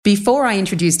Before I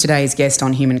introduce today's guest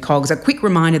on Human Cogs, a quick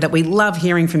reminder that we love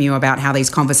hearing from you about how these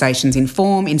conversations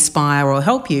inform, inspire or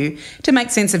help you to make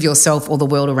sense of yourself or the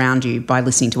world around you by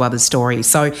listening to others' stories.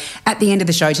 So at the end of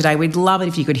the show today, we'd love it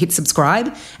if you could hit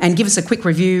subscribe and give us a quick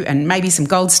review and maybe some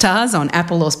gold stars on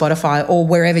Apple or Spotify or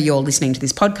wherever you're listening to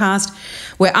this podcast.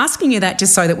 We're asking you that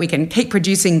just so that we can keep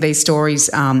producing these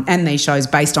stories and these shows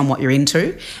based on what you're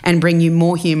into and bring you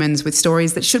more humans with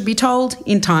stories that should be told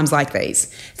in times like these.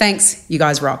 Thanks, you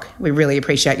guys rock. We really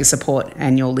appreciate your support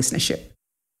and your listenership.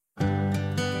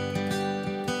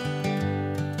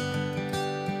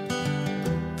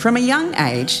 From a young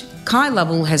age, Kai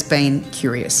Lovell has been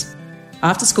curious.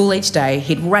 After school each day,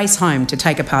 he'd race home to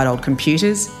take apart old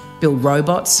computers, build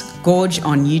robots, gorge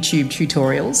on YouTube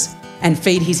tutorials, and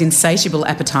feed his insatiable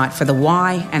appetite for the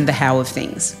why and the how of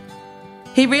things.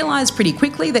 He realised pretty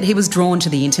quickly that he was drawn to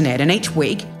the internet, and each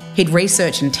week he'd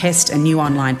research and test a new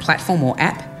online platform or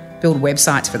app, build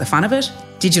websites for the fun of it,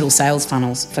 digital sales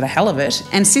funnels for the hell of it,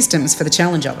 and systems for the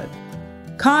challenge of it.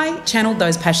 Kai channeled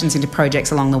those passions into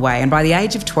projects along the way, and by the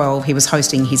age of 12, he was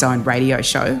hosting his own radio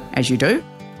show, as you do.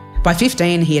 By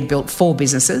 15, he had built 4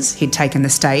 businesses, he'd taken the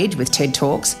stage with TED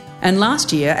Talks, and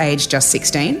last year, aged just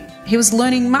 16, he was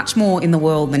learning much more in the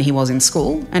world than he was in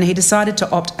school, and he decided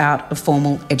to opt out of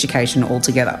formal education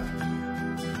altogether.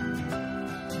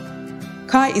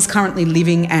 Kai is currently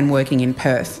living and working in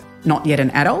Perth, not yet an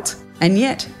adult, and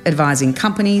yet advising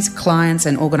companies, clients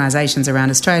and organisations around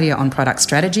Australia on product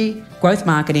strategy, growth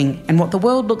marketing and what the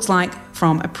world looks like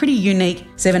from a pretty unique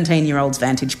 17-year-old's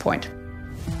vantage point.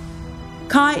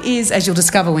 Kai is, as you'll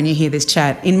discover when you hear this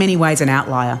chat, in many ways an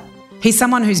outlier. He's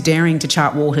someone who's daring to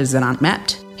chart waters that aren't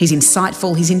mapped. He's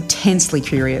insightful, he's intensely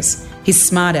curious, he's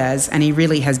smart as, and he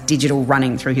really has digital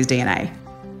running through his DNA.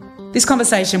 This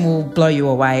conversation will blow you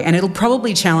away, and it'll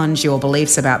probably challenge your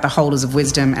beliefs about the holders of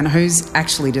wisdom and who's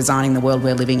actually designing the world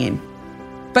we're living in.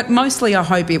 But mostly I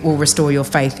hope it will restore your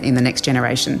faith in the next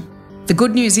generation. The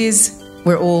good news is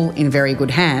we're all in very good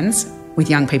hands with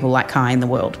young people like Kai in the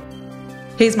world.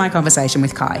 Here's my conversation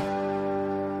with Kai.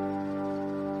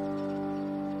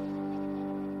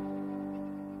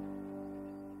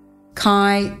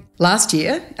 Kai, last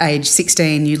year, age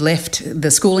 16, you left the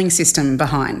schooling system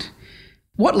behind.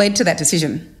 What led to that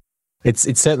decision? It's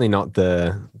certainly not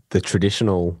the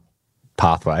traditional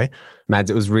pathway,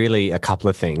 Mads. It was really a couple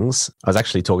of things. I was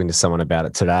actually talking to someone about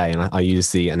it today, and I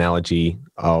used the analogy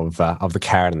of the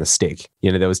carrot and the stick.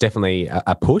 You know, there was definitely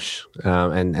a push,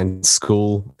 and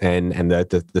school and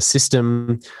the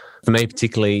system. For me,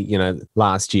 particularly, you know,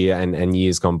 last year and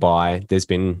years gone by, there's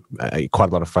been quite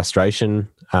a lot of frustration,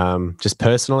 just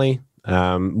personally.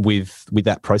 With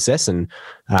that process, and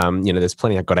you know, there's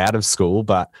plenty I got out of school,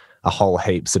 but a whole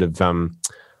heap sort of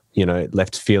you know,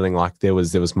 left feeling like there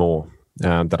was more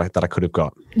that I could have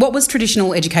got. What was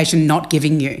traditional education not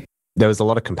giving you? There was a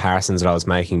lot of comparisons that I was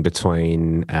making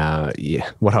between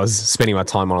what I was spending my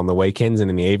time on the weekends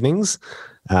and in the evenings,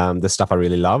 the stuff I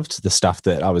really loved, the stuff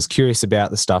that I was curious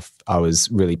about, the stuff I was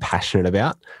really passionate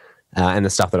about, and the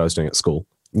stuff that I was doing at school.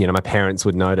 You know, my parents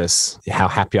would notice how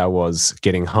happy I was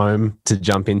getting home to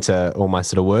jump into all my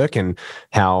sort of work, and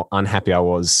how unhappy I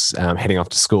was heading off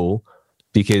to school,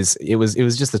 because it was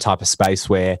just the type of space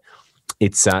where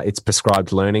it's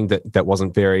prescribed learning that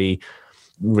wasn't very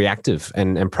reactive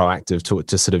and proactive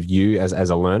to sort of you as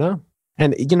a learner.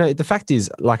 And, you know, the fact is,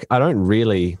 like, I don't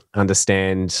really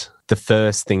understand the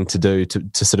first thing to do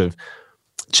to sort of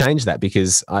change that,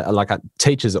 because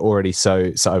teachers are already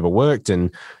so overworked,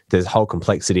 and there's whole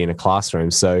complexity in a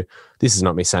classroom. So this is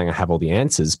not me saying I have all the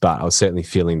answers, but I was certainly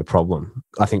feeling the problem.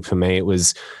 I think for me, it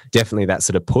was definitely that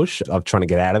sort of push of trying to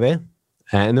get out of there.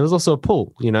 And there was also a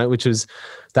pull, you know, which was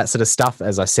that sort of stuff,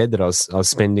 as I said, that I was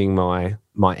spending my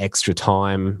extra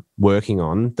time working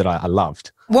on that I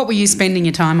loved. What were you spending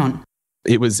your time on?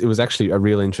 It was actually a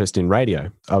real interest in radio.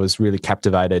 I was really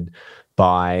captivated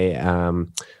by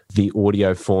the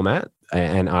audio format,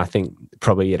 and I think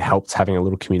probably it helped having a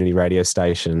little community radio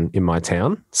station in my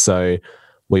town. So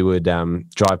we would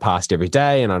drive past every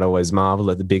day, and I'd always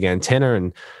marvel at the big antenna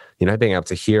and, you know, being able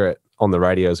to hear it on the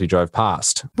radio as we drove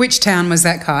past. Which town was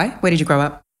that, Kai? Where did you grow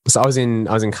up? So I was in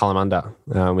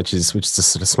Kalamunda, which is a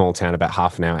sort of small town about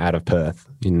half an hour out of Perth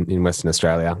in Western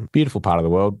Australia. Beautiful part of the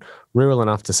world, rural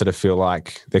enough to sort of feel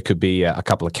like there could be a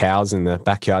couple of cows in the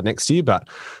backyard next to you, but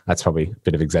that's probably a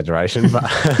bit of exaggeration,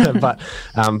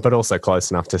 but also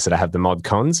close enough to sort of have the mod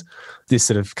cons. This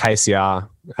sort of KCR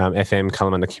FM,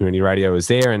 Kalamunda Community Radio, was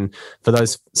there. And for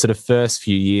those sort of first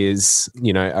few years,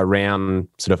 around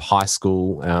sort of high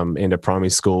school, end of primary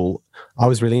school, I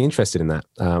was really interested in that.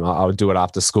 I would do it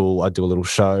after school. I'd do a little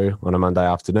show on a Monday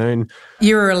afternoon.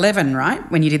 You were 11, right,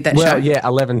 when you did that show? Well, yeah,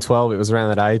 11, 12. It was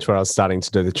around that age where I was starting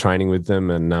to do the training with them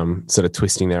and sort of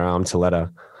twisting their arm to let a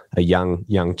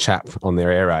young chap on their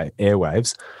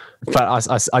airwaves. But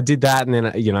I did that, and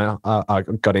then I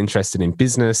got interested in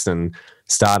business and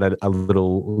started a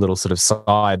little sort of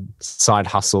side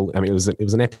hustle. I mean, it was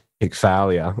an epic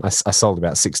failure. I sold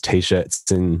about 6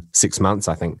 T-shirts in 6 months,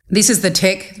 I think. This is the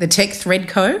Tech Thread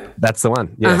Co. That's the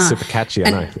one. Yeah, super catchy. I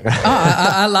know.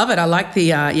 I love it. I like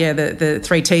the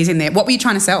 3 T's in there. What were you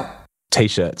trying to sell?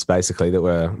 T-shirts, basically, that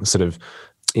were sort of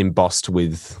embossed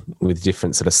with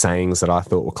different sort of sayings that I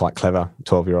thought were quite clever.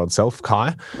 12-year-old self,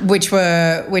 Kai. Which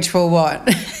were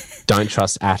what? Don't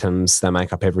trust atoms; they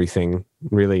make up everything.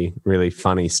 Really, really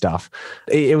funny stuff.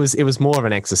 It was more of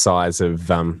an exercise of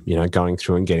going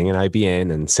through and getting an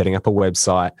ABN and setting up a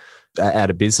website at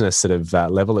a business sort of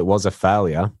level. It was a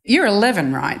failure. You're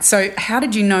 11, right? So how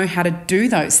did you know how to do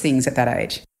those things at that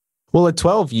age? Well, at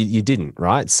 12, you didn't,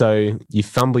 right? So you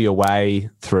fumble your way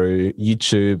through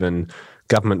YouTube and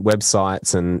government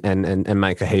websites and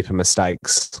make a heap of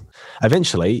mistakes.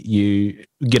 Eventually, you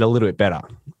get a little bit better.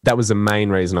 That was the main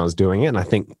reason I was doing it. And I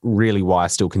think really why I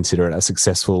still consider it a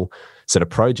successful sort of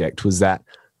project was that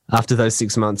after those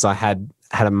 6 months, I had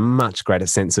a much greater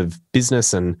sense of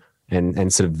business and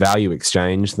sort of value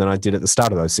exchange than I did at the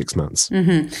start of those 6 months.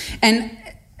 Mm-hmm. And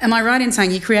am I right in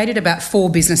saying you created about 4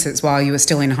 businesses while you were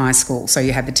still in high school? So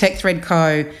you had the Tech Thread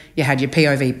Co., you had your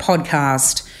POV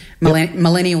podcast,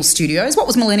 Millennial Studios. What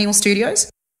was Millennial Studios?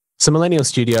 So Millennial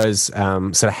Studios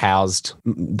sort of housed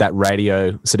that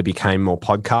radio, sort of became more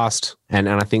podcast. And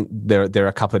I think there are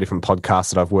a couple of different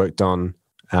podcasts that I've worked on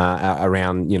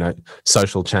around,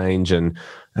 social change and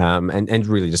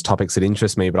really just topics that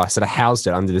interest me. But I sort of housed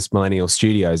it under this Millennial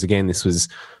Studios. Again, this was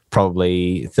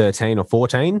probably 13 or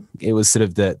 14. It was sort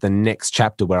of the next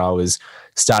chapter where I was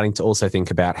starting to also think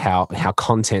about how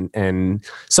content and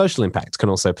social impact can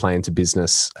also play into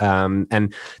business.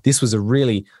 And this was a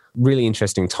really, really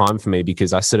interesting time for me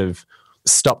because I sort of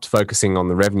stopped focusing on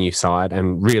the revenue side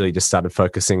and really just started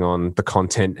focusing on the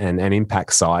content and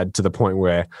impact side to the point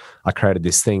where I created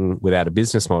this thing without a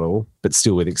business model, but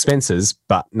still with expenses,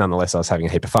 but nonetheless, I was having a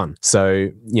heap of fun. So,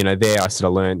 there I sort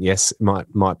of learned, yes, it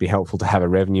might be helpful to have a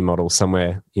revenue model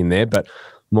somewhere in there, but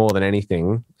more than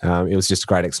anything, it was just a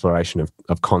great exploration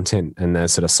of content and the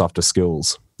sort of softer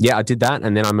skills. Yeah, I did that.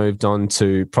 And then I moved on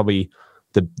to probably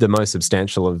the most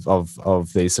substantial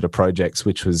of these sort of projects,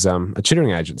 which was a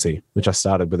tutoring agency, which I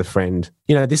started with a friend.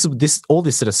 All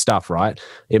this sort of stuff, right?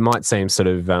 It might seem sort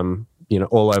of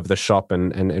all over the shop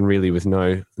and really with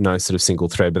no sort of single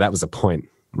thread, but that was the point,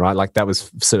 right? Like that was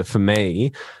sort of for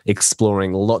me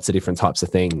exploring lots of different types of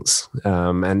things,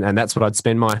 and that's what I'd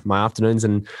spend my afternoons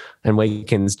and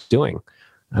weekends doing.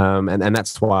 And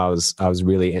that's why I was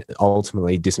really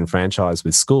ultimately disenfranchised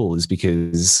with school, is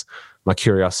because my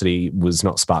curiosity was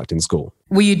not sparked in school.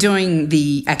 Were you doing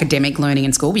the academic learning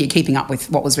in school? Were you keeping up with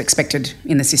what was expected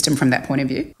in the system from that point of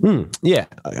view? Yeah,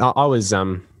 I was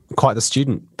quite the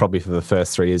student probably for the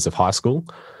first 3 years of high school.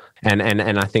 And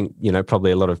I think,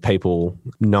 probably a lot of people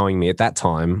knowing me at that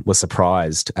time were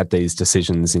surprised at these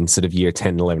decisions in sort of year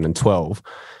 10, 11 and 12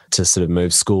 to sort of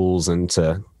move schools and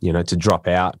to drop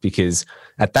out, because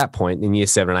at that point in year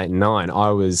 7, 8 and 9,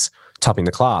 I was topping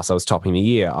the class. I was topping the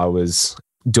year. I was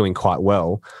doing quite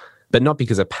well, but not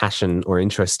because of passion or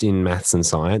interest in maths and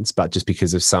science, but just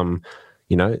because of some,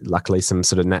 luckily some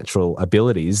sort of natural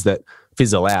abilities that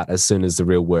fizzle out as soon as the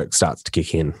real work starts to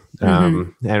kick in.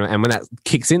 Mm-hmm. And when that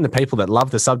kicks in, the people that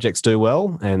love the subjects do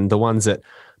well, and the ones that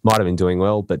might have been doing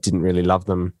well but didn't really love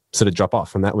them sort of drop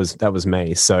off. And that was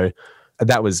me. So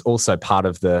that was also part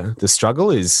of the struggle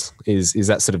is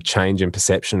that sort of change in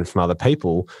perception from other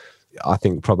people. I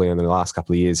think probably in the last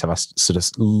couple of years have I sort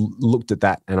of looked at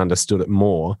that and understood it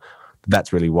more.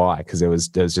 That's really why, because there was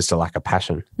just a lack of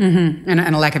passion. Mm-hmm.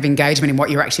 And a lack of engagement in what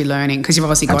you're actually learning, because you've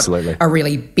obviously got a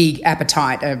really big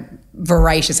appetite, a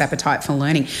voracious appetite for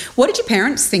learning. What did your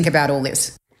parents think about all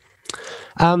this?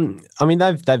 I mean,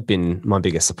 they've been my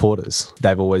biggest supporters.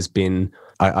 They've always been,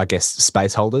 I guess,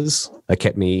 space holders. They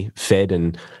kept me fed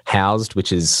and housed,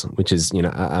 which is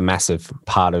a massive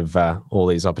part of all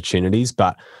these opportunities.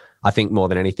 But I think more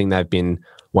than anything, they've been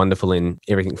wonderful in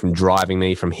everything from driving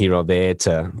me from here or there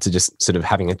to just sort of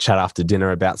having a chat after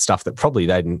dinner about stuff that probably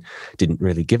they didn't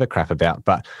really give a crap about.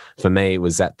 But for me, it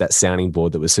was that sounding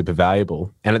board that was super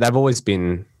valuable. And they've always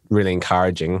been really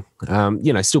encouraging,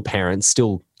 still parents,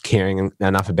 still caring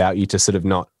enough about you to sort of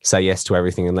not say yes to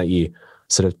everything and let you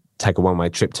sort of take a one-way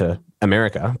trip to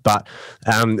America. But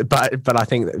I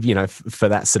think, for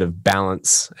that sort of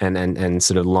balance and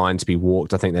sort of line to be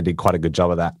walked, I think they did quite a good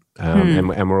job of that.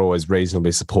 And we're always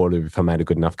reasonably supportive if I made a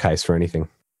good enough case for anything.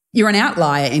 You're an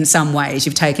outlier in some ways.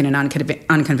 You've taken an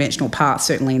unconventional path,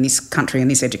 certainly in this country and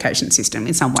this education system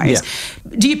in some ways.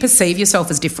 Yeah. Do you perceive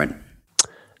yourself as different?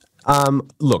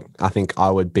 Look, I think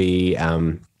I would be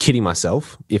kidding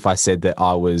myself if I said that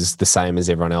I was the same as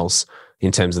everyone else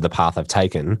in terms of the path I've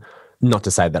taken. Not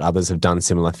to say that others have done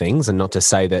similar things, and not to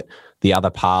say that the other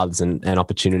paths and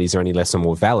opportunities are any less or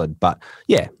more valid. But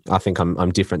yeah, I think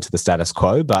I'm different to the status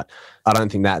quo, but I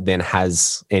don't think that then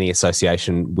has any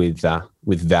association with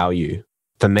value.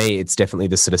 For me, it's definitely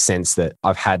the sort of sense that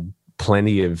I've had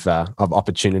plenty of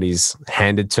opportunities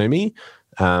handed to me,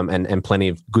 and plenty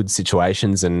of good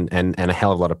situations and a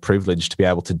hell of a lot of privilege to be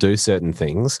able to do certain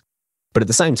things. But at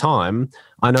the same time,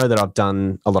 I know that I've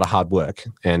done a lot of hard work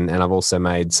and I've also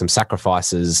made some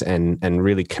sacrifices and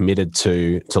really committed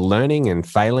to learning and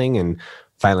failing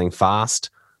fast.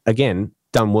 Again,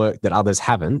 done work that others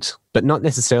haven't, but not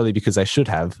necessarily because they should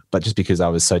have, but just because I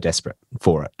was so desperate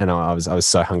for it and I was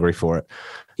so hungry for it.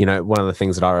 One of the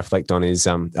things that I reflect on is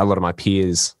a lot of my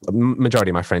peers,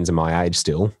 majority of my friends are my age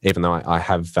still, even though I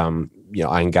have,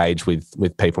 I engage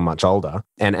with people much older.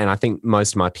 And I think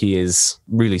most of my peers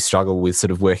really struggle with sort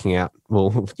of working out,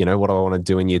 well, what do I want to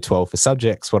do in year 12 for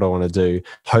subjects? What do I want to do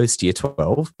post year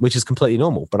 12, which is completely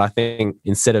normal. But I think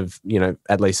instead of,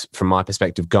 at least from my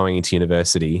perspective, going into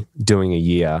university, doing a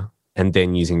year and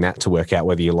then using that to work out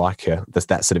whether you like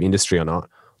that sort of industry or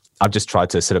not, I've just tried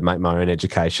to sort of make my own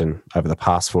education over the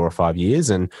past 4 or 5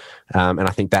 years, and I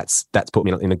think that's put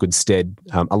me in a good stead,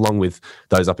 along with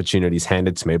those opportunities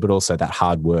handed to me, but also that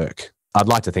hard work. I'd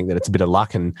like to think that it's a bit of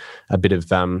luck and a bit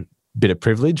of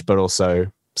privilege, but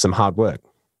also some hard work.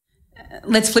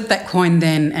 Let's flip that coin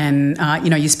then, and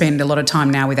you spend a lot of time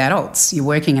now with adults. You're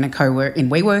working in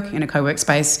WeWork, in a co-work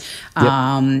space. Yep.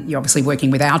 You're obviously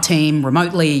working with our team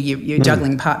remotely. You're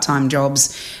juggling part-time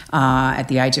jobs at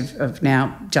the age of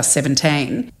now just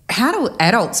 17. How do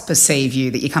adults perceive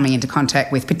you that you're coming into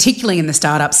contact with, particularly in the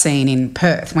startup scene in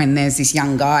Perth, when there's this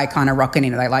young guy kind of rocking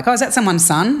in? Are they like, oh, is that someone's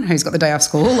son who's got the day off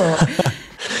school? Or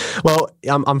Well,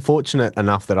 I'm fortunate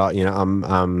enough that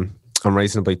I'm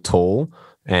reasonably tall.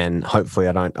 And hopefully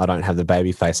I don't have the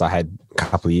baby face I had a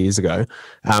couple of years ago.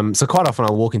 So quite often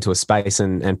I'll walk into a space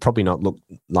and probably not look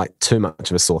like too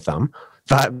much of a sore thumb.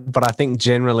 But I think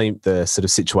generally the sort of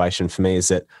situation for me is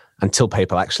that until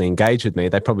people actually engage with me,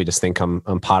 they probably just think I'm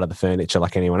part of the furniture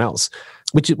like anyone else,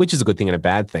 which is a good thing and a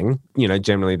bad thing.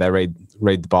 Generally they read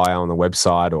the bio on the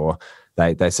website, or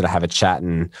they sort of have a chat,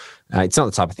 and it's not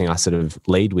the type of thing I sort of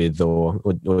lead with or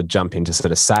jump in to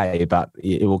sort of say, but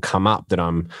it will come up that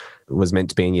was meant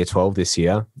to be in year 12 this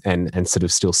year and sort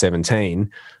of still 17.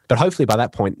 But hopefully by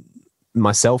that point,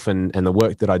 myself and the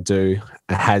work that I do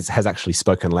has actually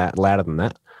spoken louder than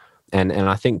that. And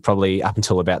I think probably up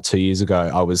until about 2 years ago,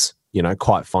 I was,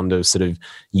 quite fond of sort of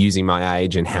using my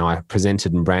age and how I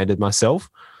presented and branded myself,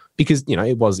 because,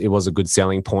 it was a good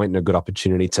selling point and a good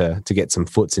opportunity to get some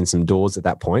foots in some doors at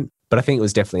that point. But I think it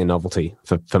was definitely a novelty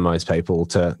for most people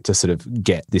to sort of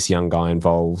get this young guy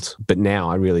involved. But now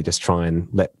I really just try and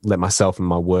let myself and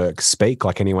my work speak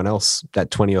like anyone else at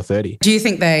 20 or 30. Do you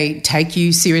think they take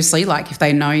you seriously? Like if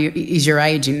they know is your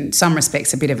age in some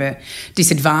respects a bit of a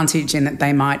disadvantage, and that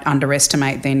they might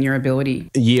underestimate then your ability?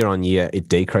 Year on year, it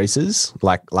decreases.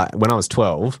 Like when I was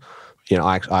 12,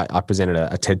 I presented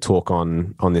a TED talk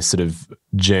on this sort of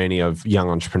journey of young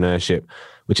entrepreneurship,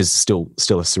 which is still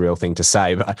a surreal thing to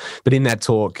say. But in that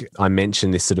talk, I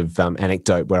mentioned this sort of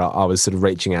anecdote where I was sort of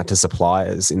reaching out to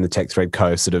suppliers in the Tech Thread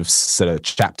Co. sort of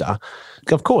chapter.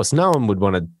 Of course, no one would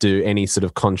want to do any sort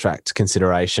of contract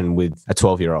consideration with a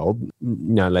 12-year-old,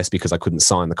 no less because I couldn't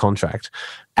sign the contract.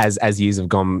 As years have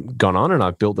gone on and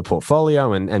I've built the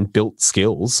portfolio and built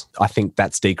skills, I think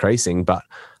that's decreasing, but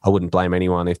I wouldn't blame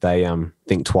anyone if they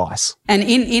think twice. And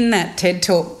in that TED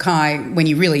Talk, Kai, when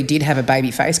you really did have a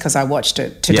baby face, because I watched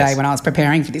it today Yes. when I was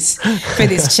preparing for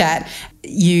this chat,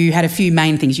 you had a few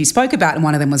main things you spoke about, and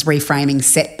one of them was reframing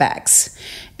setbacks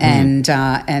and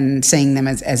seeing them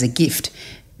as a gift.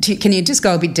 Can you just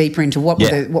go a bit deeper into what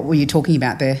were you talking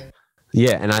about there?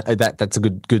 Yeah, and that's a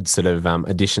good sort of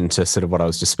addition to sort of what I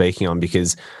was just speaking on,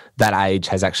 because that age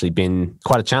has actually been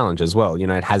quite a challenge as well. You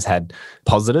know, it has had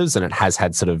positives and it has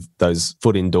had sort of those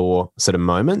foot indoor sort of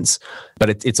moments, but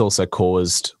it's also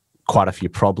caused quite a few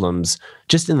problems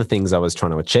just in the things I was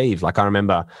trying to achieve. Like I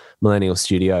remember Millennial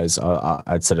Studios,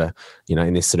 I'd sort of, you know,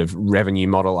 in this sort of revenue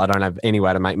model, I don't have any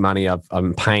way to make money.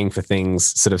 I'm paying for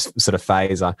things sort of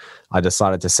phase. I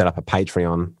decided to set up a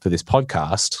Patreon for this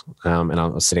podcast, and I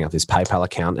was setting up this PayPal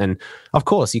account. And of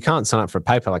course, you can't sign up for a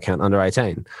PayPal account under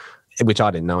 18, which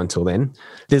I didn't know until then.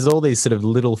 There's all these sort of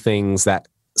little things that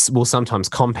will sometimes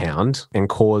compound and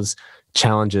cause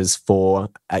challenges for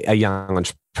a young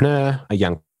entrepreneur, a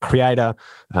young creator,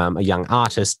 a young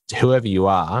artist, whoever you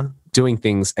are. Doing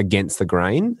things against the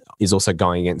grain is also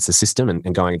going against the system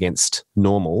and going against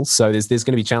normal. So there's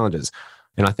going to be challenges.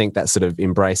 And I think that sort of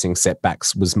embracing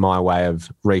setbacks was my way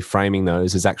of reframing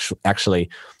those as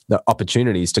actually the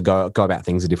opportunities to go about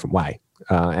things a different way,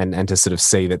 and to sort of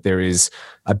see that there is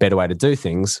a better way to do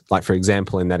things. Like, for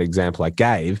example, in that example I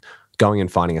gave, going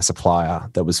and finding a supplier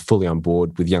that was fully on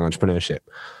board with young entrepreneurship.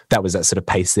 That was that sort of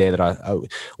piece there that I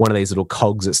one of these little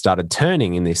cogs that started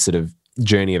turning in this sort of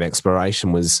journey of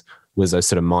exploration was those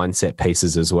sort of mindset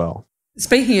pieces as well.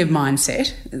 Speaking of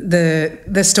mindset,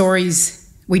 the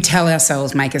stories we tell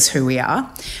ourselves make us who we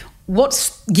are.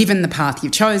 What's, given the path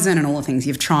you've chosen and all the things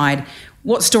you've tried,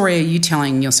 what story are you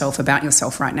telling yourself about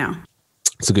yourself right now?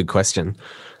 It's a good question.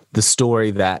 The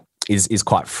story that is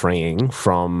quite freeing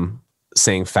from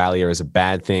seeing failure as a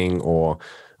bad thing, or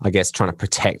I guess trying to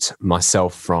protect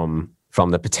myself from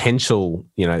the potential,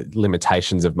 you know,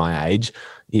 limitations of my age,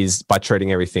 is by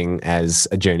treating everything as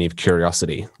a journey of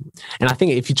curiosity. And I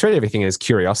think if you treat everything as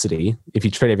curiosity, if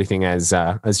you treat everything as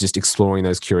just exploring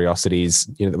those curiosities,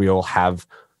 you know, that we all have,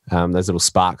 those little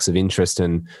sparks of interest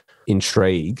and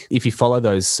intrigue, if you follow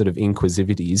those sort of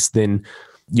inquisitivities, then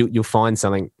you'll find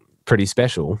something pretty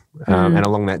special. And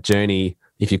along that journey,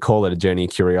 if you call it a journey of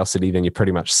curiosity, then you're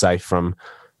pretty much safe from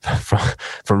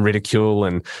ridicule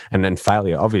and then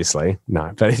failure. Obviously,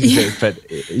 no, but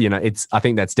you know, I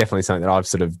think that's definitely something that I've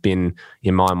sort of been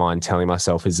in my mind telling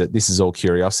myself, is that this is all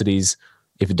curiosities.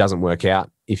 If it doesn't work out,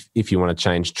 if you want to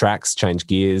change tracks, change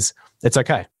gears, it's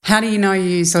okay. How do you know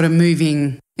you're sort of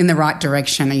moving in the right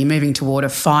direction? Are you moving toward a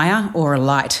fire or a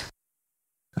light?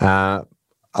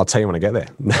 I'll tell you when I get there.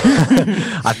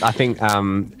 I think...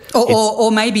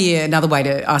 or maybe another way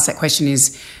to ask that question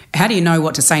is, how do you know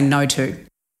what to say no to?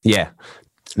 Yeah,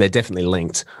 they're definitely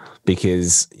linked,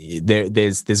 because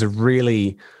there's a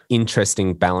really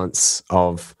interesting balance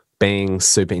of being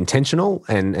super intentional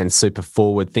and super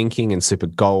forward thinking and super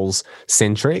goals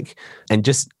centric, and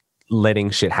just letting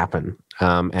shit happen,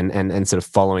 and sort of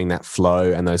following that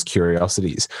flow and those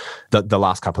curiosities. The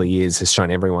last couple of years has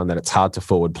shown everyone that it's hard to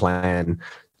forward plan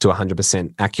to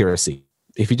 100% accuracy.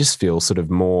 If you just feel sort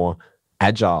of more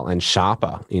agile and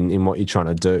sharper in what you're trying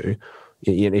to do,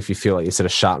 if you feel like you're sort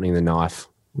of sharpening the knife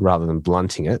rather than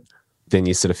blunting it, then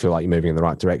you sort of feel like you're moving in the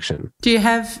right direction. Do you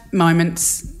have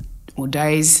moments or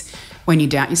days when you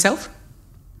doubt yourself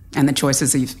and the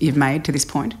choices you've made to this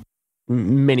point?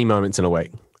 Many moments in a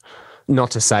week. Not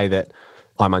to say that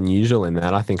I'm unusual in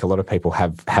that. I think a lot of people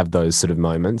have those sort of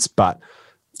moments. But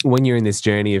when you're in this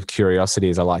journey of curiosity,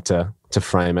 as I like to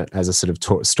frame it as a sort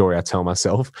of story I tell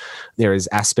myself, there is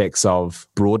aspects of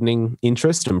broadening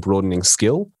interest and broadening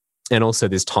skill. And also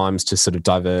there's times to sort of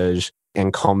diverge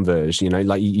and converge. You know,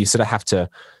 like you sort of have to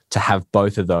have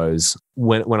both of those.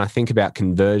 When I think about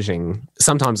converging,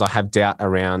 sometimes I have doubt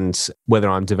around whether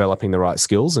I'm developing the right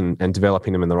skills and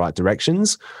developing them in the right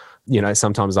directions. You know,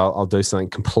 sometimes I'll do something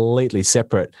completely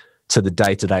separate to the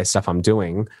day-to-day stuff I'm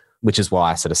doing, which is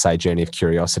why I sort of say journey of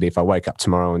curiosity. If I wake up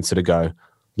tomorrow and sort of go,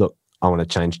 look, I want to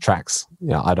change tracks, you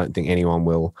know, I don't think anyone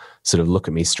will sort of look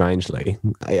at me strangely.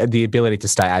 The ability to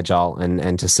stay agile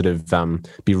and to sort of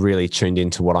be really tuned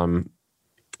into what I'm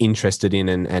interested in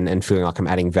and feeling like I'm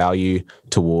adding value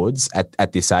towards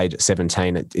at this age, at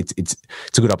 17, it's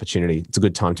a good opportunity. It's a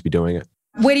good time to be doing it.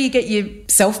 Where do you get your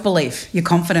self-belief, your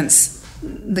confidence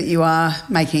that you are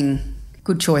making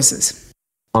good choices?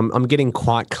 I'm getting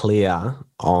quite clear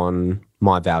on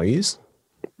my values,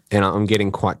 and I'm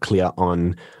getting quite clear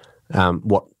on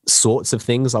what sorts of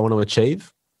things I want to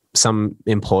achieve. Some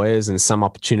employers and some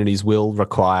opportunities will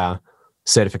require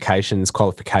certifications,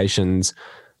 qualifications,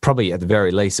 probably at the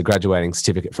very least a graduating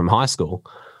certificate from high school.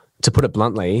 To put it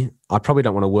bluntly, I probably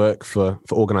don't want to work for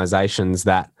organisations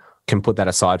that can put that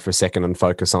aside for a second and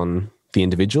focus on the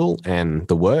individual and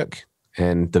the work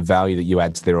and the value that you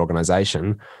add to their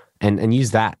organisation, and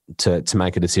use that to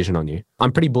make a decision on you.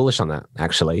 I'm pretty bullish on that,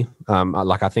 actually.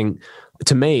 I think,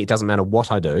 to me, it doesn't matter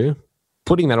what I do.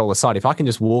 putting that all aside, if I can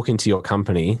just walk into your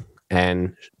company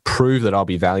and prove that I'll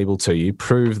be valuable to you,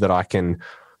 prove that I can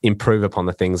improve upon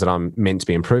the things that I'm meant to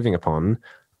be improving upon,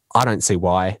 I don't see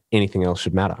why anything else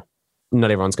should matter. Not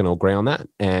everyone's going to agree on that,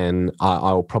 and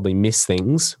I'll probably miss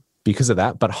things because of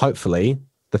that, but hopefully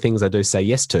the things I do say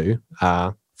yes to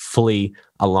are fully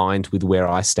aligned with where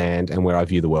I stand and where I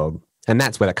view the world. And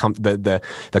that's where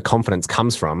the confidence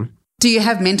comes from. Do you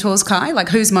have mentors, Kai? Like,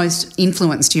 who's most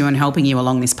influenced you and helping you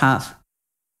along this path?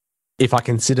 If I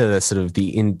consider the sort of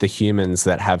the humans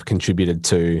that have contributed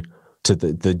to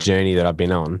the journey that I've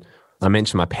been on, I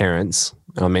mentioned my parents,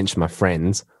 I mentioned my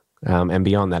friends, and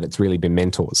beyond that, it's really been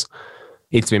mentors.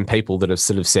 It's been people that have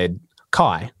sort of said,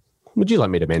 Kai, would you like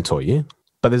me to mentor you?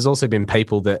 But there's also been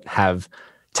people that have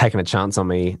taken a chance on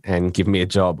me and given me a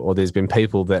job, or there's been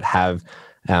people that have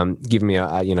given me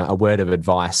a word of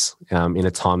advice in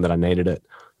a time that I needed it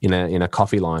in a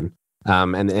coffee line.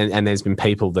 And there's been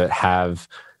people that have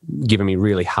given me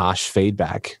really harsh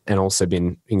feedback and also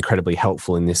been incredibly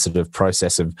helpful in this sort of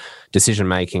process of decision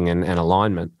making and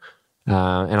alignment.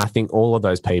 And I think all of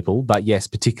those people, but yes,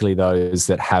 particularly those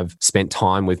that have spent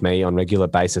time with me on regular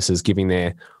basis, is giving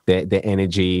their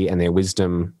energy and their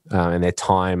wisdom and their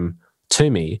time to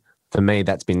me. For me,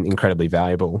 that's been incredibly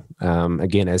valuable.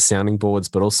 Again, as sounding boards,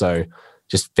 but also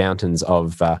just fountains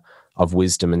of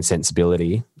wisdom and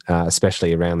sensibility,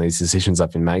 especially around these decisions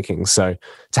I've been making. So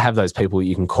to have those people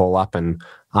you can call up and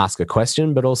ask a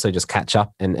question, but also just catch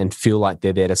up and feel like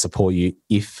they're there to support you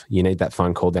if you need that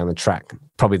phone call down the track.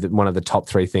 Probably one of the top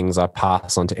 3 things I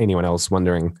pass on to anyone else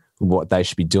wondering what they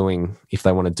should be doing if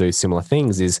they want to do similar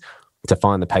things is to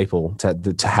find the people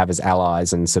to have as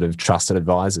allies and sort of trusted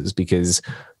advisors, because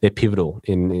they're pivotal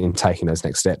in taking those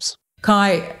next steps.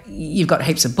 Kai, you've got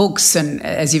heaps of books, and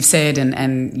as you've said,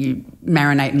 and you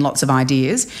marinate in lots of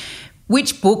ideas.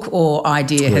 Which book or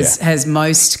idea has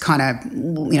most kind of,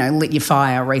 lit your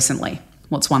fire recently?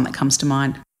 What's one that comes to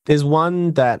mind? There's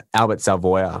one that Albert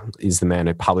Salvoia is the man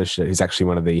who published it. He's actually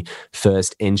one of the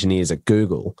first engineers at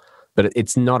Google, but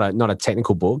it's not a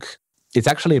technical book. It's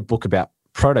actually a book about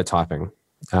prototyping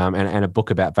and a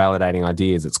book about validating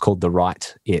ideas. It's called The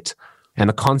Right It. And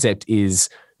the concept is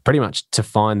pretty much to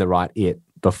find the right it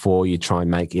before you try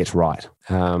and make it right.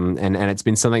 And it's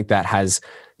been something that has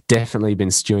definitely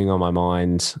been stewing on my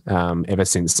mind ever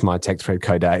since my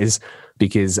TechThread days,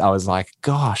 because I was like,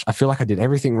 gosh, I feel like I did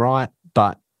everything right,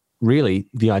 but really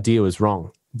the idea was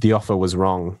wrong. The offer was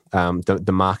wrong.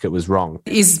 The market was wrong.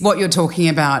 Is what you're talking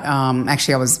about,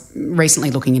 actually I was recently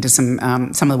looking into some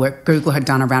of the work Google had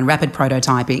done around rapid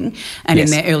prototyping, and in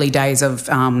their early days of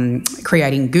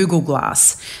creating Google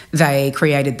Glass, they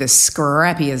created the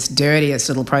scrappiest, dirtiest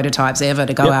little prototypes ever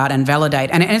to go out and validate.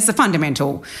 And it's the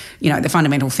fundamental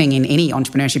thing in any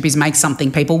entrepreneurship is make something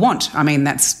people want. I mean,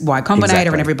 that's why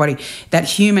Combinator and everybody, that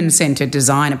human-centered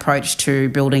design approach to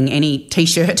building any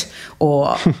T-shirt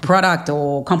or product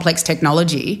or complex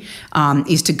technology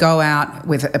is to go out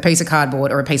with a piece of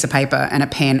cardboard or a piece of paper and a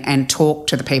pen and talk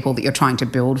to the people that you're trying to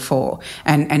build for.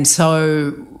 And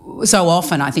so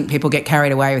often I think people get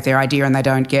carried away with their idea and they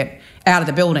don't get out of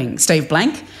the building. Steve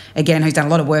Blank, again, who's done a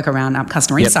lot of work around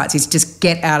customer insights, is just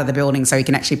get out of the building so you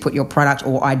can actually put your product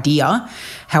or idea,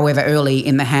 however early,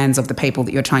 in the hands of the people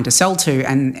that you're trying to sell to.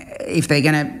 And if they're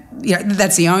going to,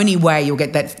 that's the only way you'll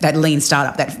get that lean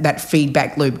startup, that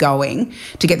feedback loop going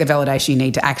to get the validation you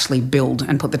need to actually build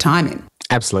and put the time in.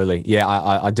 Absolutely. Yeah,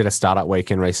 I did a startup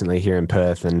weekend recently here in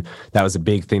Perth, and that was a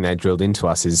big thing they drilled into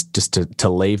us, is just to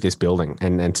leave this building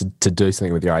and to do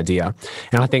something with your idea.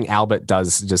 And I think Albert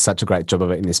does just such a great job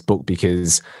of it in this book,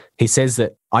 because he says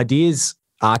that ideas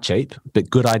are cheap, but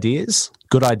good ideas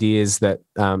that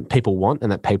people want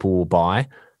and that people will buy,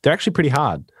 they're actually pretty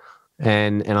hard.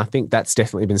 And I think that's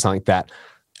definitely been something that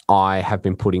I have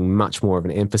been putting much more of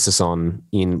an emphasis on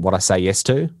in what I say yes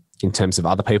to, in terms of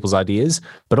other people's ideas,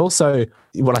 but also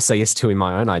what I say yes to in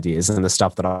my own ideas and the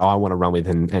stuff that I want to run with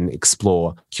and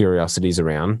explore curiosities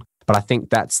around. But I think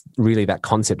that's really that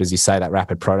concept, as you say, that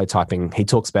rapid prototyping. He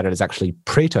talks about it as actually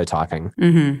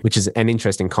pretotyping, which is an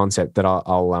interesting concept that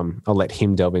I'll let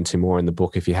him delve into more in the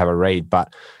book if you have a read.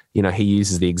 But he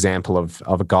uses the example of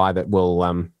a guy that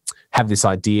will have this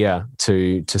idea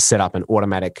to set up an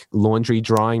automatic laundry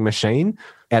drying machine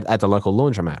at the local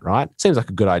laundromat, right? Seems like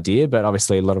a good idea, but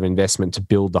obviously a lot of investment to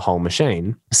build the whole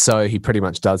machine. So he pretty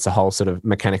much does the whole sort of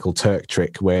mechanical Turk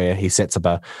trick where he sets up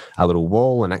a little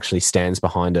wall and actually stands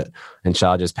behind it and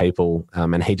charges people,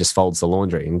 and he just folds the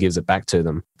laundry and gives it back to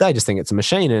them. They just think it's a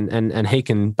machine, and he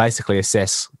can basically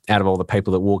assess out of all the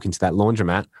people that walk into that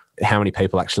laundromat how many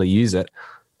people actually use it,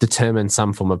 determine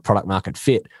some form of product market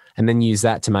fit, and then use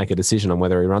that to make a decision on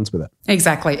whether he runs with it.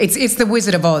 Exactly. It's the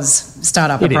Wizard of Oz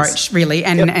startup approach, really.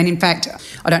 And and in fact,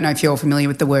 I don't know if you're familiar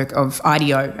with the work of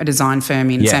IDEO, a design firm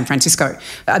in San Francisco.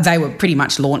 They were pretty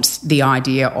much launched the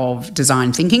idea of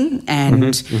design thinking,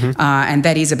 and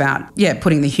that is about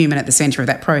putting the human at the centre of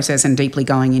that process and deeply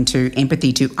going into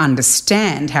empathy to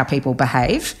understand how people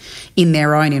behave in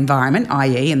their own environment,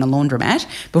 i.e. in the laundromat,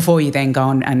 before you then go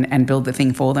on and build the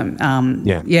thing for them.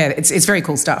 It's very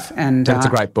cool stuff. And it's a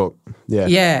great book.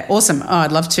 Yeah, awesome. Oh,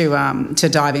 I'd love to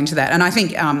dive into that. And I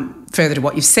think further to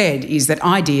what you've said is that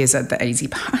ideas are the easy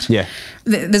part. Yeah.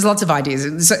 There's lots of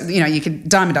ideas. So, you could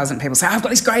dime a dozen people say, I've got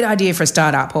this great idea for a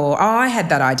startup, or I had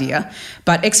that idea.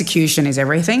 But execution is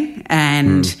everything,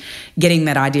 and getting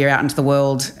that idea out into the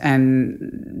world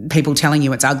and people telling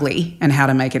you it's ugly and how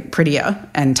to make it prettier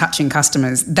and touching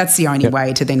customers, that's the only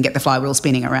way to then get the flywheel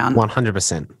spinning around.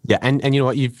 100%. Yeah. And you know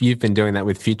what? You've been doing that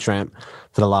with FutureAmp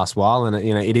for the last while, and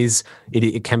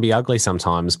it can be ugly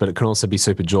sometimes, but it can also be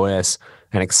super joyous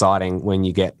and exciting when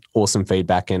you get awesome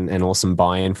feedback and awesome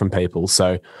buy-in from people.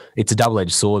 So it's a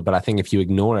double-edged sword, but I think if you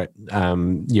ignore it,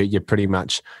 you're pretty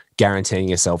much guaranteeing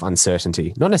yourself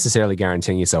uncertainty. Not necessarily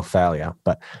guaranteeing yourself failure,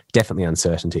 but definitely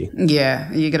uncertainty. Yeah,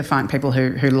 you got to find people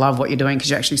who love what you're doing because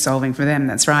you're actually solving for them.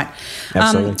 That's right.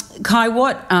 Absolutely. Kai,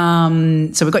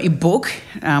 so we've got your book.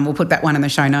 We'll put that one in the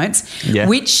show notes. Yeah.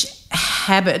 Which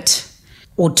habit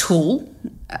or tool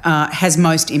has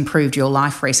most improved your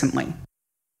life recently?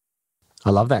 I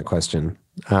love that question.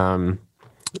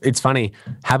 It's funny,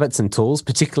 habits and tools,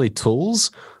 particularly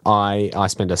tools, I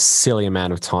spend a silly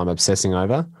amount of time obsessing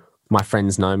over. My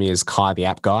friends know me as Kai the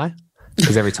app guy,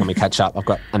 because every time we catch up, I've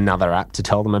got another app to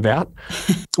tell them about,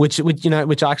 which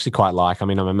I actually quite like. I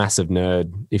mean, I'm a massive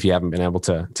nerd, if you haven't been able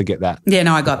to get that. Yeah,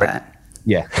 no, I got that.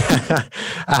 Yeah.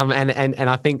 And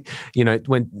I think,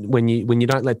 when you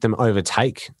don't let them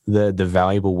overtake the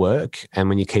valuable work, and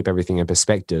when you keep everything in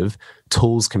perspective,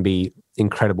 tools can be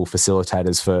incredible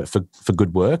facilitators for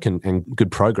good work and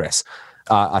good progress.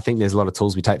 I think there's a lot of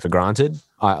tools we take for granted.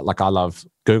 I love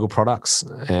Google products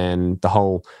and the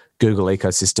whole Google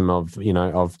ecosystem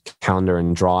of calendar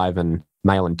and Drive and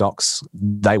Mail and Docs.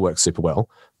 They work super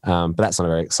well, but that's not a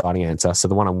very exciting answer. So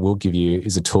the one I will give you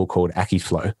is a tool called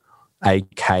AkiFlow.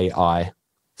 AKI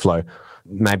Flow.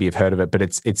 Maybe you've heard of it, but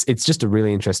it's just a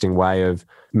really interesting way of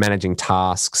managing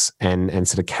tasks and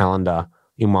sort of calendar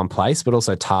in one place, but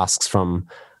also tasks from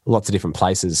lots of different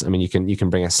places. I mean, you can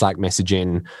bring a Slack message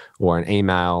in, or an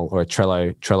email, or a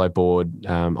Trello board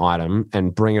item,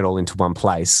 and bring it all into one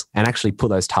place and actually put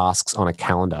those tasks on a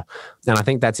calendar. And I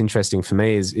think that's interesting for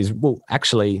me is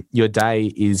actually your day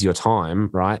is your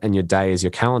time, right? And your day is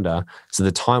your calendar. So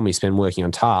the time we spend working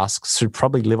on tasks should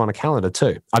probably live on a calendar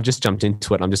too. I've just jumped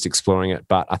into it. I'm just exploring it,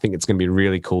 but I think it's going to be a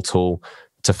really cool tool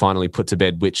to finally put to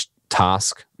bed which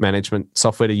task management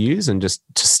software to use, and just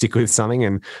to stick with something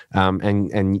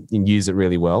and use it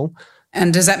really well.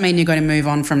 And does that mean you're going to move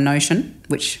on from Notion,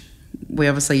 which we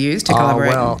obviously use to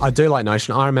collaborate? Well, I do like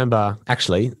Notion. I remember,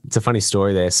 actually, it's a funny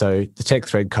story there. So the Tech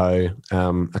Thread Co,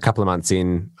 a couple of months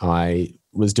in, I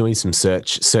was doing some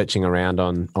searching around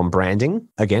on branding.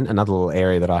 Again, another little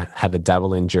area that I had to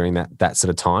dabble in during that sort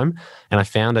of time. And I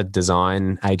found a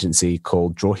design agency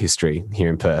called Draw History here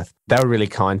in Perth. They were really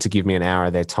kind to give me an hour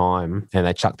of their time, and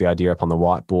they chucked the idea up on the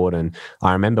whiteboard. And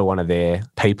I remember one of their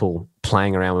people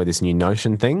playing around with this new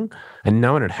Notion thing, and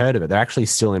no one had heard of it. They're actually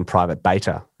still in private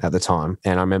beta at the time.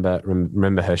 And I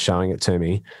remember her showing it to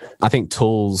me. I think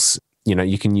tools,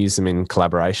 you can use them in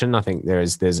collaboration. I think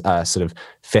there's a sort of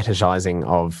fetishizing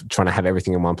of trying to have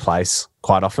everything in one place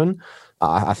quite often.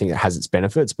 I think it has its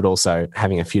benefits, but also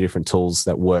having a few different tools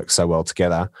that work so well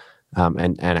together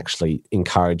and actually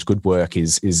encourage good work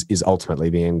is ultimately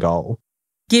the end goal.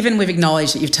 Given we've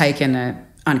acknowledged that you've taken an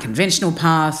unconventional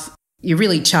path, you're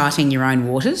really charting your own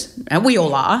waters. We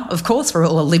all are, of course. We're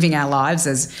all living our lives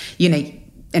as unique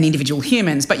and individual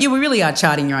humans, but you really are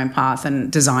charting your own path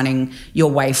and designing your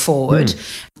way forward.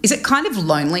 Is it kind of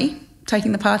lonely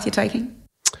taking the path you're taking?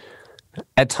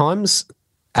 At times,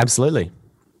 absolutely.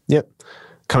 Yep.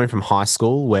 Coming from high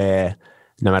school, where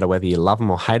no matter whether you love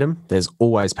them or hate them, there's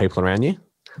always people around you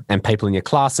and people in your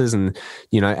classes, and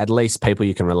at least people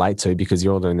you can relate to because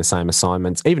you're all doing the same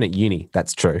assignments. Even at uni,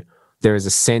 that's true. There is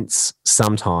a sense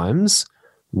sometimes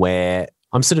where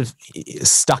I'm sort of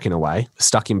stuck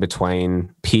in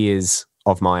between peers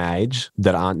of my age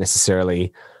that aren't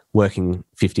necessarily working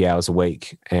 50 hours a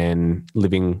week and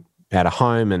living out of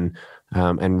home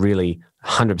and really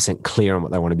 100% clear on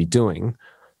what they want to be doing.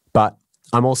 But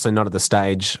I'm also not at the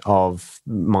stage of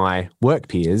my work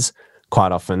peers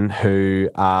quite often who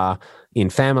are in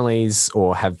families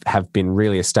or have been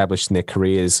really established in their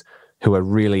careers who are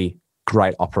really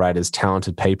great operators,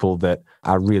 talented people that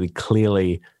are really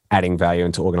clearly adding value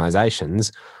into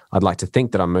organizations, I'd like to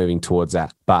think that I'm moving towards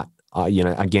that. But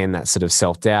again, that sort of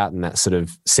self-doubt and that sort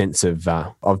of sense of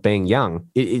being young,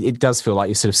 it does feel like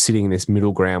you're sort of sitting in this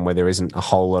middle ground where there isn't a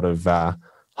whole lot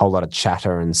of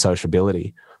chatter and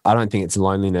sociability. I don't think it's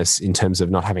loneliness in terms of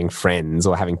not having friends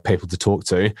or having people to talk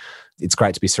to. It's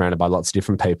great to be surrounded by lots of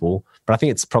different people, but I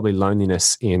think it's probably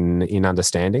loneliness in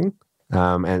understanding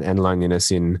and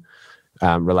loneliness in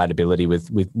relatability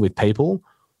with people.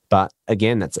 But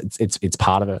again, it's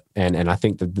part of it, and I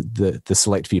think that the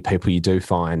select few people you do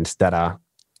find that are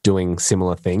doing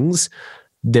similar things,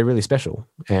 they're really special,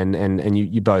 and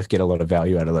you both get a lot of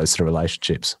value out of those sort of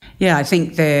relationships. Yeah, I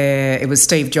think it was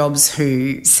Steve Jobs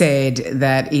who said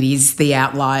that it is the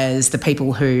outliers, the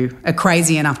people who are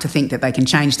crazy enough to think that they can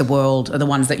change the world, are the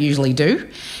ones that usually do.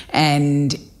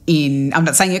 And I'm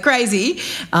not saying you're crazy,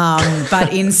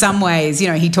 but in some ways,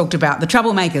 he talked about the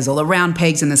troublemakers or the round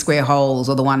pegs in the square holes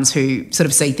or the ones who sort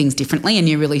of see things differently. And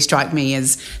you really strike me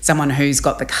as someone who's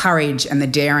got the courage and the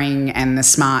daring and the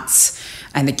smarts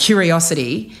and the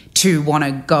curiosity to want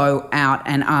to go out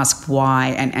and ask why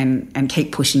and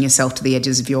keep pushing yourself to the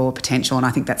edges of your potential. And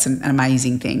I think that's an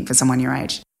amazing thing for someone your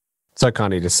age. So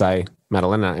kind of you to say,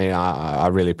 Madeline. I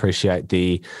really appreciate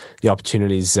the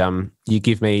opportunities you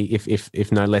give me,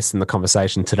 if no less than the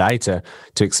conversation today, to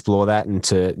explore that and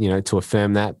to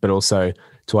affirm that, but also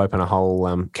to open a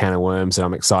whole can of worms that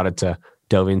I'm excited to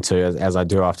delve into as I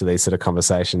do after these sort of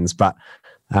conversations. But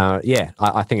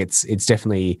I think it's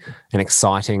definitely an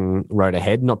exciting road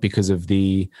ahead, not because of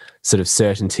the sort of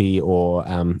certainty or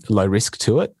low risk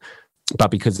to it, but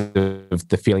because of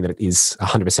the feeling that it is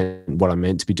 100% what I'm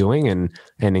meant to be doing and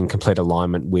in complete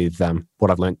alignment with what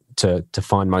I've learned to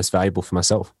find most valuable for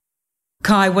myself.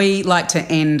 Kai, we like to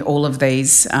end all of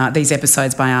these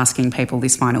episodes by asking people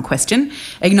this final question,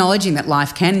 acknowledging that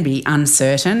life can be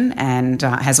uncertain and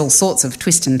has all sorts of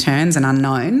twists and turns and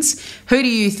unknowns. Who do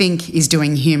you think is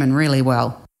doing human really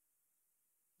well?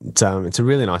 It's a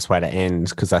really nice way to end,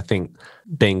 because I think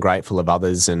being grateful of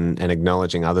others and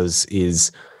acknowledging others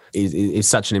is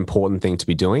such an important thing to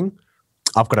be doing.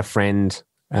 I've got a friend,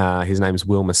 his name's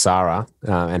Will Massara,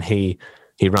 and he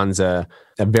runs a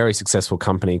very successful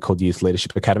company called Youth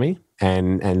Leadership Academy,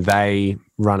 and they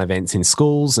run events in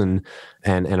schools and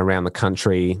around the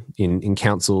country in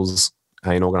councils,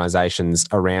 in organisations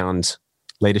around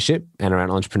leadership and around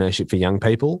entrepreneurship for young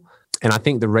people. And I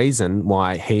think the reason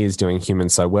why he is doing human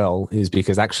so well is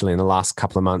because actually in the last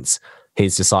couple of months,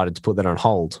 he's decided to put that on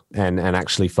hold and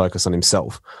actually focus on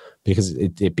himself, because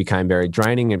it became very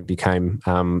draining. It became,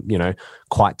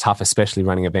 quite tough, especially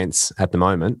running events at the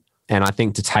moment. And I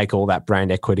think to take all that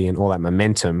brand equity and all that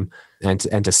momentum and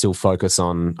to still focus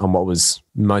on what was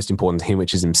most important to him,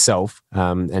 which is himself,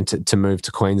 and to move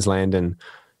to Queensland and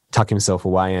tuck himself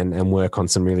away and work on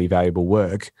some really valuable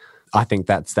work, I think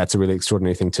that's a really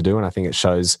extraordinary thing to do. And I think it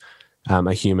shows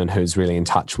a human who's really in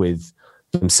touch with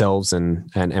themselves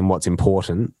and what's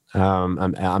important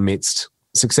amidst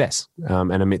success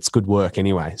and amidst good work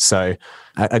anyway. So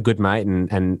a good mate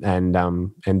and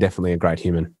definitely a great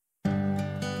human.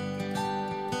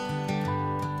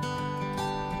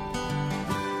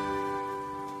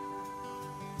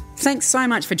 Thanks so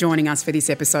much for joining us for this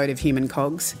episode of Human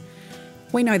Cogs.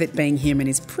 We know that being human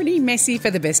is pretty messy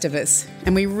for the best of us,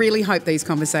 and we really hope these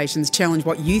conversations challenge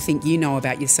what you think you know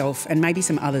about yourself and maybe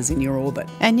some others in your orbit.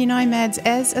 And Mads,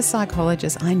 as a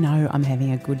psychologist, I know I'm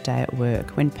having a good day at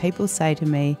work when people say to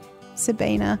me,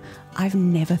 Sabina, I've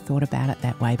never thought about it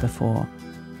that way before.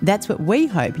 That's what we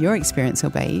hope your experience will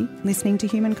be listening to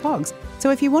Human Cogs. So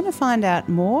if you want to find out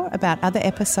more about other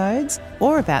episodes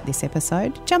or about this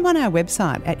episode, jump on our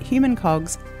website at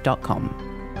humancogs.com.